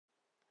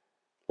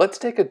Let's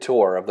take a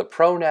tour of the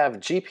ProNav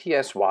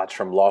GPS watch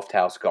from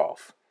Lofthouse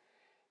Golf.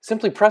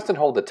 Simply press and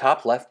hold the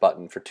top left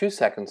button for 2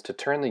 seconds to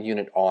turn the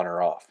unit on or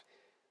off.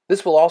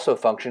 This will also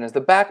function as the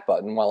back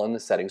button while in the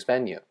settings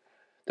menu.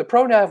 The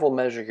ProNav will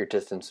measure your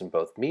distance in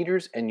both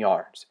meters and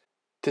yards.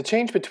 To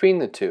change between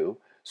the two,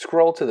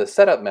 scroll to the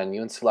Setup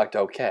menu and select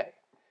OK.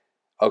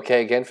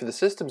 OK again for the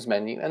Systems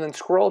menu, and then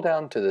scroll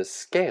down to the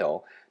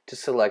Scale to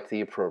select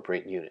the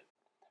appropriate unit.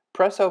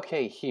 Press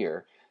OK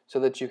here so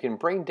that you can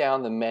bring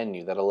down the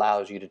menu that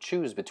allows you to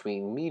choose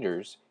between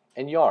meters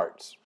and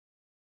yards.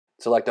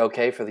 Select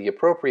OK for the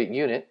appropriate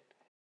unit,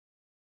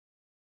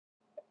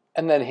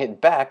 and then hit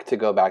back to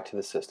go back to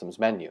the Systems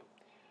menu.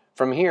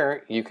 From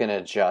here, you can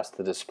adjust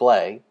the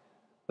display,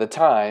 the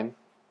time,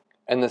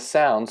 and the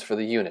sounds for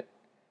the unit.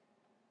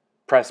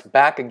 Press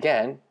back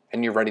again,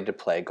 and you're ready to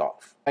play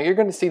golf. Now you're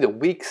going to see the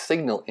weak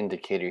signal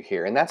indicator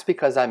here, and that's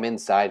because I'm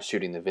inside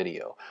shooting the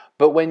video.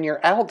 But when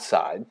you're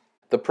outside,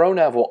 the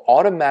ProNav will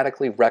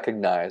automatically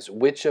recognize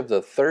which of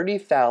the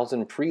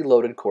 30,000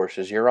 preloaded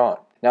courses you're on.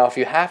 Now if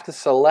you have to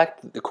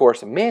select the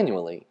course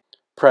manually,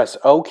 press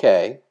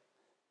OK,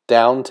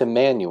 down to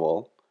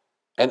Manual,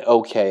 and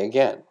OK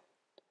again.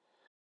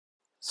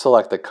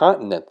 Select the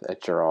continent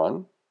that you're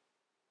on,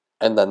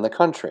 and then the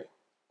country.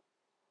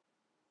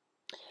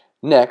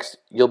 Next,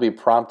 you'll be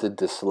prompted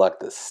to select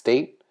the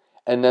state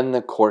and then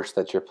the course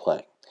that you're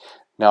playing.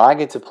 Now I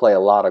get to play a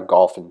lot of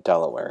golf in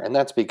Delaware, and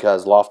that's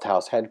because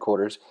Lofthouse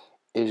headquarters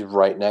is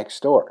right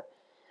next door.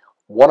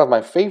 One of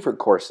my favorite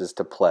courses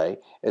to play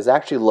is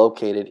actually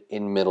located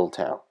in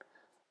Middletown.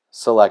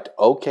 Select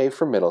OK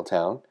for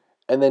Middletown,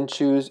 and then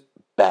choose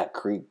Back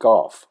Creek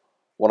Golf,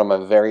 one of my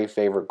very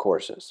favorite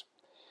courses.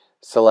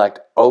 Select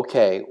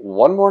OK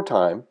one more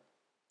time,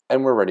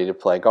 and we're ready to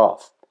play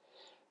golf.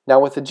 Now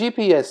with the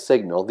GPS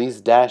signal,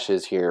 these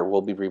dashes here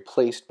will be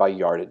replaced by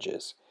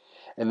yardages,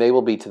 and they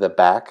will be to the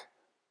back,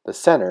 the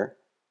center,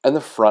 and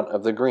the front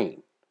of the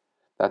green.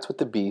 That's what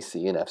the B,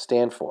 C, and F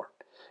stand for.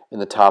 In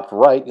the top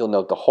right, you'll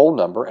note the hole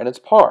number and its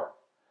par.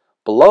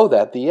 Below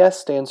that, the S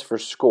stands for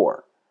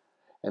score,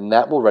 and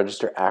that will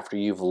register after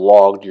you've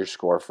logged your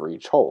score for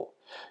each hole.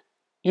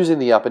 Using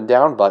the up and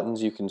down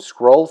buttons, you can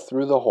scroll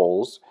through the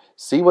holes,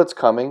 see what's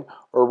coming,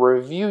 or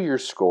review your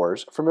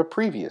scores from a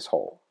previous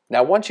hole.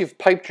 Now once you've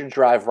piped your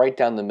drive right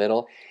down the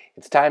middle,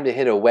 it's time to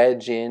hit a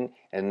wedge in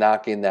and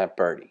knock in that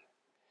birdie.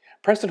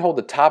 Press and hold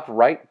the top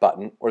right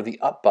button or the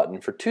up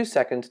button for 2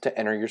 seconds to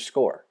enter your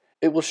score.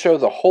 It will show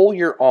the hole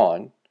you're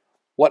on,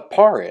 what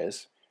par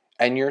is,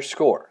 and your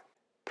score.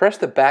 Press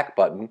the back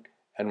button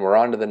and we're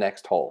on to the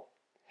next hole.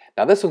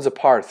 Now this one's a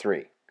par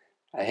 3.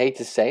 I hate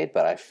to say it,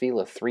 but I feel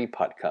a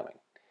 3-putt coming.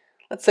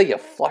 Let's say you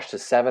flush the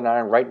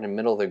 7-iron right in the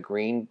middle of the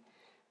green,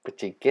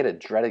 but you get a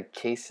dreaded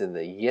case of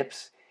the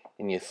yips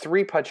and you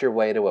 3-putt your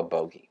way to a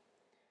bogey.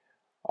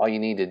 All you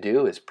need to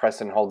do is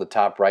press and hold the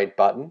top right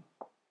button,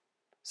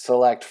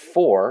 select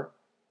 4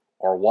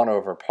 or 1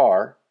 over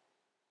par,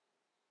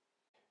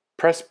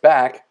 press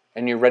back,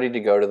 and you're ready to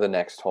go to the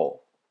next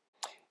hole.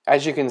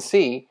 As you can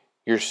see,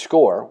 your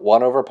score,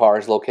 1 over par,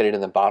 is located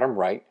in the bottom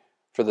right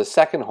for the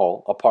second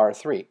hole, a par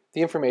 3,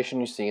 the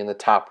information you see in the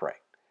top right.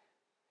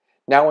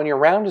 Now when your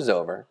round is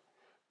over,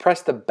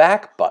 press the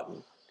back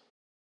button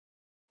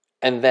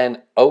and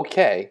then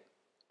OK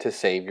to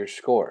save your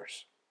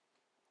scores.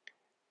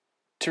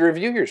 To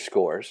review your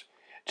scores,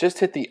 just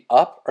hit the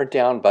up or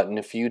down button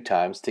a few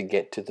times to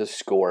get to the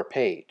score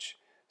page.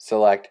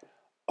 Select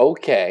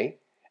OK,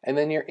 and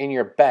then you're in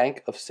your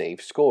bank of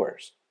saved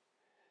scores.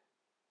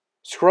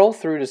 Scroll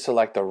through to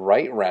select the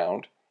right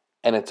round,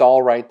 and it's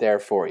all right there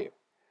for you,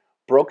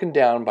 broken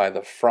down by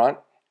the front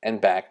and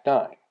back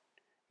 9,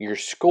 your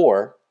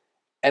score,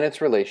 and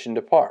its relation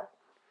to par.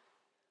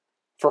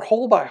 For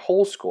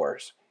hole-by-hole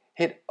scores,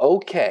 hit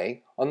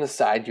OK on the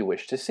side you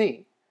wish to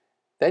see.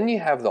 Then you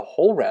have the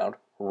whole round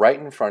right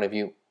in front of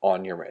you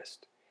on your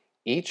wrist.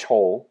 Each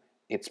hole,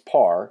 its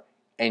par,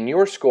 and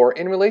your score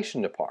in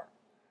relation to par.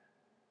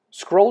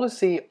 Scroll to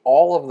see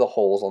all of the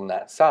holes on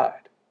that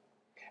side.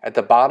 At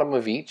the bottom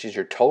of each is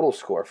your total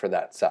score for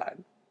that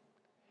side.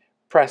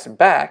 Press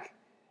back,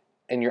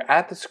 and you're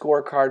at the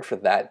scorecard for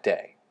that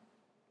day.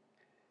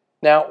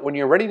 Now, when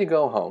you're ready to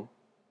go home,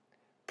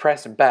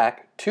 press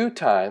back 2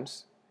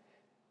 times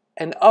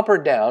and up or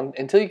down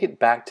until you get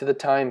back to the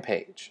time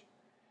page.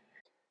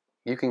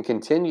 You can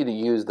continue to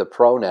use the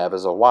ProNav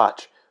as a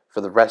watch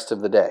for the rest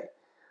of the day,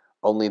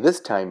 only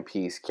this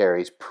timepiece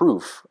carries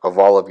proof of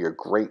all of your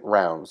great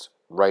rounds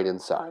right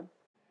inside.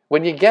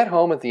 When you get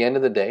home at the end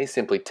of the day,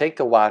 simply take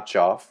the watch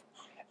off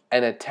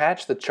and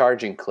attach the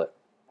charging clip.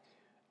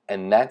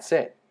 And that's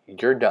it.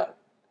 You're done.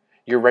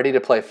 You're ready to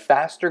play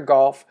faster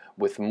golf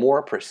with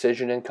more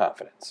precision and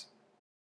confidence.